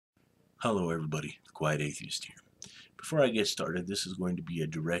Hello everybody, the Quiet Atheist here. Before I get started, this is going to be a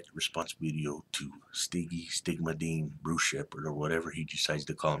direct response video to Stigma Deign, Bruce Shepard, or whatever he decides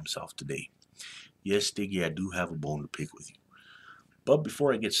to call himself today. Yes, Stiggy, I do have a bone to pick with you. But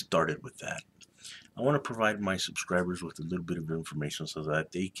before I get started with that, I want to provide my subscribers with a little bit of information so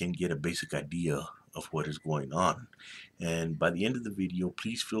that they can get a basic idea of what is going on. And by the end of the video,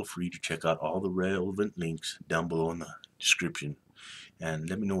 please feel free to check out all the relevant links down below in the description and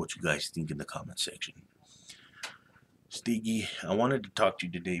let me know what you guys think in the comment section. Stiggy, I wanted to talk to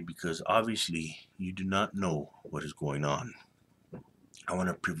you today because obviously you do not know what is going on. I want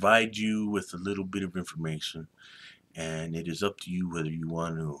to provide you with a little bit of information, and it is up to you whether you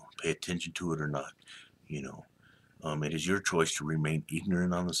want to pay attention to it or not. It is your choice to remain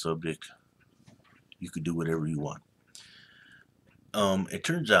ignorant on the subject. You could do whatever you want. It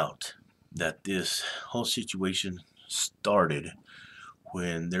turns out that this whole situation started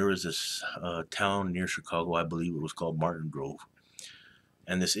when there was this town near Chicago, I believe it was called Martin Grove.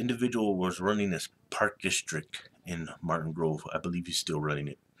 And this individual was running this park district in Martin Grove. I believe he's still running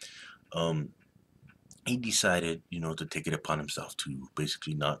it. He decided, to take it upon himself to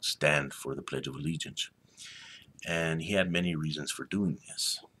basically not stand for the Pledge of Allegiance. And he had many reasons for doing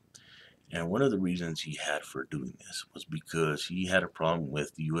this. And one of the reasons he had for doing this was because he had a problem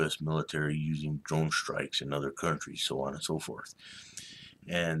with the U.S. military using drone strikes in other countries, so on and so forth.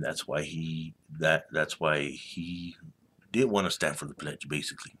 And that's why he didn't want to stand for the pledge,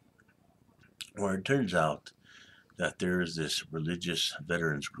 basically. Well, it turns out that there is this religious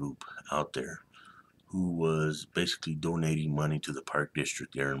veterans group out there who was basically donating money to the park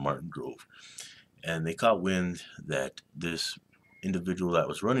district there in Martin Grove. And they caught wind that this individual that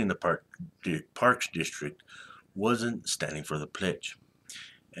was running the parks district wasn't standing for the pledge.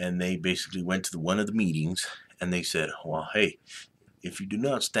 And they basically went to one of the meetings and they said, well, hey, if you do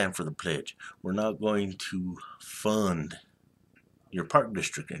not stand for the pledge, we're not going to fund your park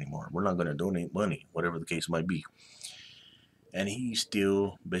district anymore. We're not going to donate money, whatever the case might be. And he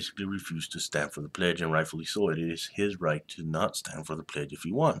still basically refused to stand for the pledge, and rightfully so. It is his right to not stand for the pledge if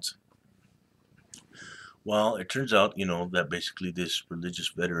he wants. Well, it turns out, that basically this religious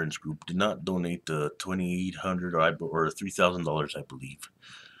veterans group did not donate the $2,800 or $3,000, I believe,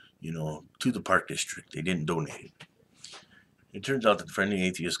 to the park district. They didn't donate it. It turns out that the Friendly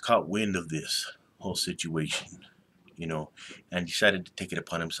Atheist caught wind of this whole situation, and decided to take it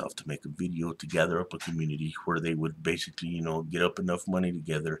upon himself to make a video to gather up a community where they would basically, get up enough money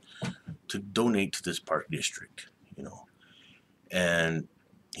together to donate to this park district, and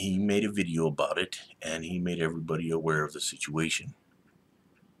he made a video about it, and he made everybody aware of the situation,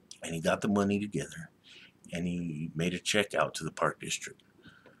 and he got the money together, and he made a check out to the park district.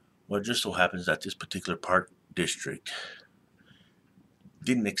 Well, it just so happens that this particular park district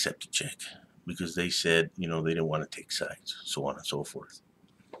didn't accept the check because they said, they didn't want to take sides, so on and so forth.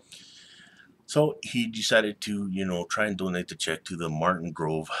 So he decided to, try and donate the check to the Martin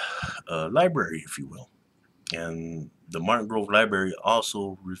Grove library, if you will. And the Martin Grove library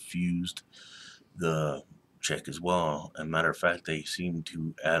also refused the check as well. As a matter of fact, they seemed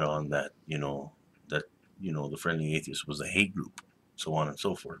to add on that, the Friendly Atheist was a hate group, so on and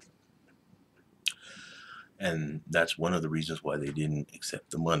so forth. And that's one of the reasons why they didn't accept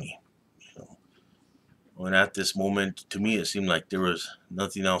the money. And at this moment, to me, it seemed like there was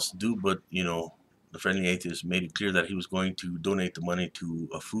nothing else to do but, the Friendly Atheist made it clear that he was going to donate the money to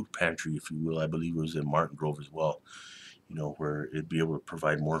a food pantry, if you will. I believe it was in Martin Grove as well, where it'd be able to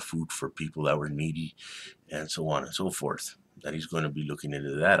provide more food for people that were needy and so on and so forth. That he's going to be looking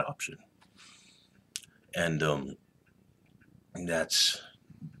into that option. And that's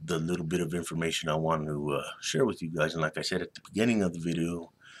the little bit of information I wanted to share with you guys. And like I said at the beginning of the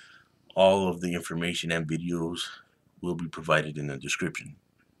video, all of the information and videos will be provided in the description.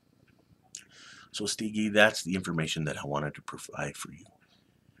 So Stiggy, that's the information that I wanted to provide for you,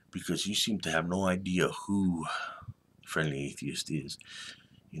 because you seem to have no idea who Friendly Atheist is.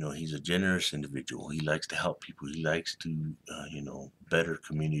 He's a generous individual. He likes to help people. He likes to, better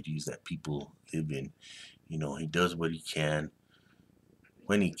communities that people live in. He does what he can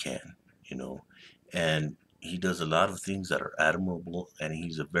when he can, and he does a lot of things that are admirable, and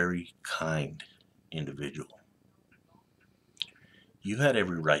he's a very kind individual. You had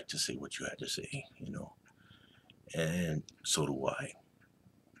every right to say what you had to say, and so do I.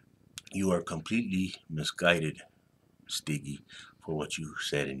 You are completely misguided, Stiggy, for what you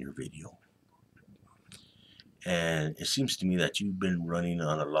said in your video. And it seems to me that you've been running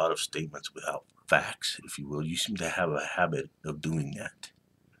on a lot of statements without facts, if you will. You seem to have a habit of doing that.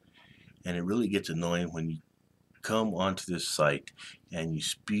 And it really gets annoying when you come onto this site and you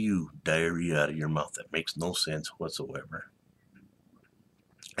spew diarrhea out of your mouth that makes no sense whatsoever.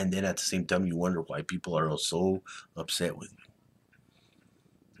 And then at the same time, you wonder why people are so upset with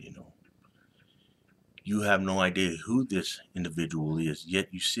you. You know, you have no idea who this individual is, yet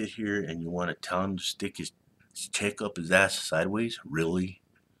you sit here and you want to tell him to stick his check up his ass sideways? Really?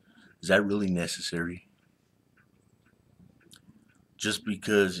 Is that really necessary? Just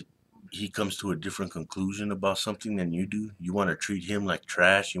because he comes to a different conclusion about something than you do, you want to treat him like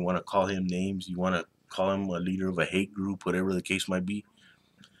trash, you want to call him names, you want to call him a leader of a hate group, whatever the case might be.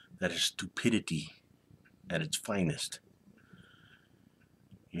 That is stupidity at its finest.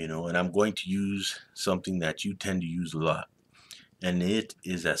 And I'm going to use something that you tend to use a lot, and it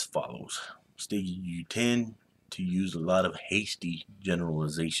is as follows. Stiggy, you tend to use a lot of hasty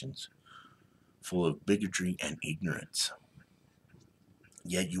generalizations full of bigotry and ignorance.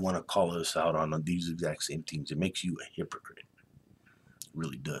 Yet you want to call us out on these exact same things. It makes you a hypocrite. It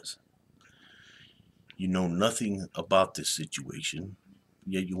really does. You know nothing about this situation,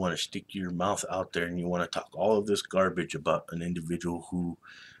 yet you want to stick your mouth out there and you want to talk all of this garbage about an individual who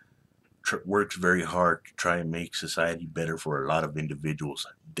works very hard to try and make society better for a lot of individuals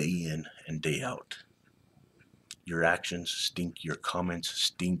day in and day out. Your actions stink, your comments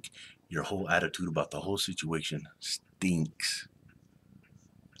stink, your whole attitude about the whole situation stinks.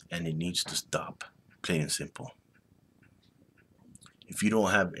 And it needs to stop, plain and simple. If you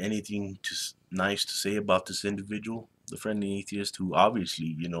don't have anything nice to say about this individual, the friendly atheist, who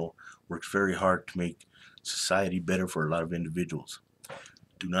obviously, works very hard to make society better for a lot of individuals,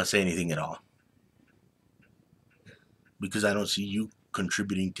 do not say anything at all. Because I don't see you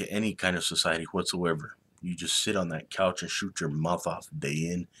contributing to any kind of society whatsoever. You just sit on that couch and shoot your mouth off day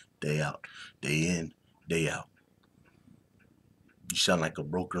in, day out, day in, day out. You sound like a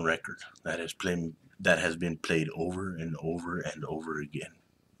broken record that has been played over and over and over again.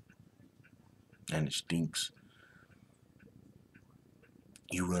 And it stinks.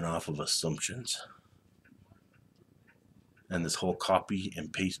 You run off of assumptions. And this whole copy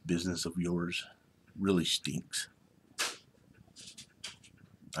and paste business of yours really stinks.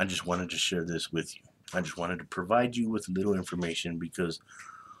 I just wanted to share this with you. I just wanted to provide you with a little information, because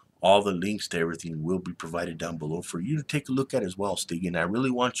all the links to everything will be provided down below for you to take a look at as well, Stig. And I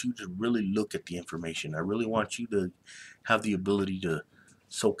really want you to really look at the information. I really want you to have the ability to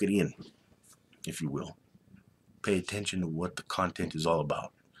soak it in, if you will. Pay attention to what the content is all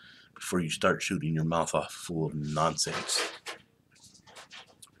about before you start shooting your mouth off full of nonsense.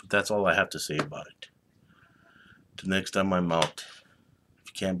 But that's all I have to say about it. Till next time I'm out, if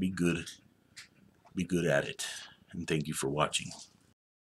you can't be good at it. And thank you for watching.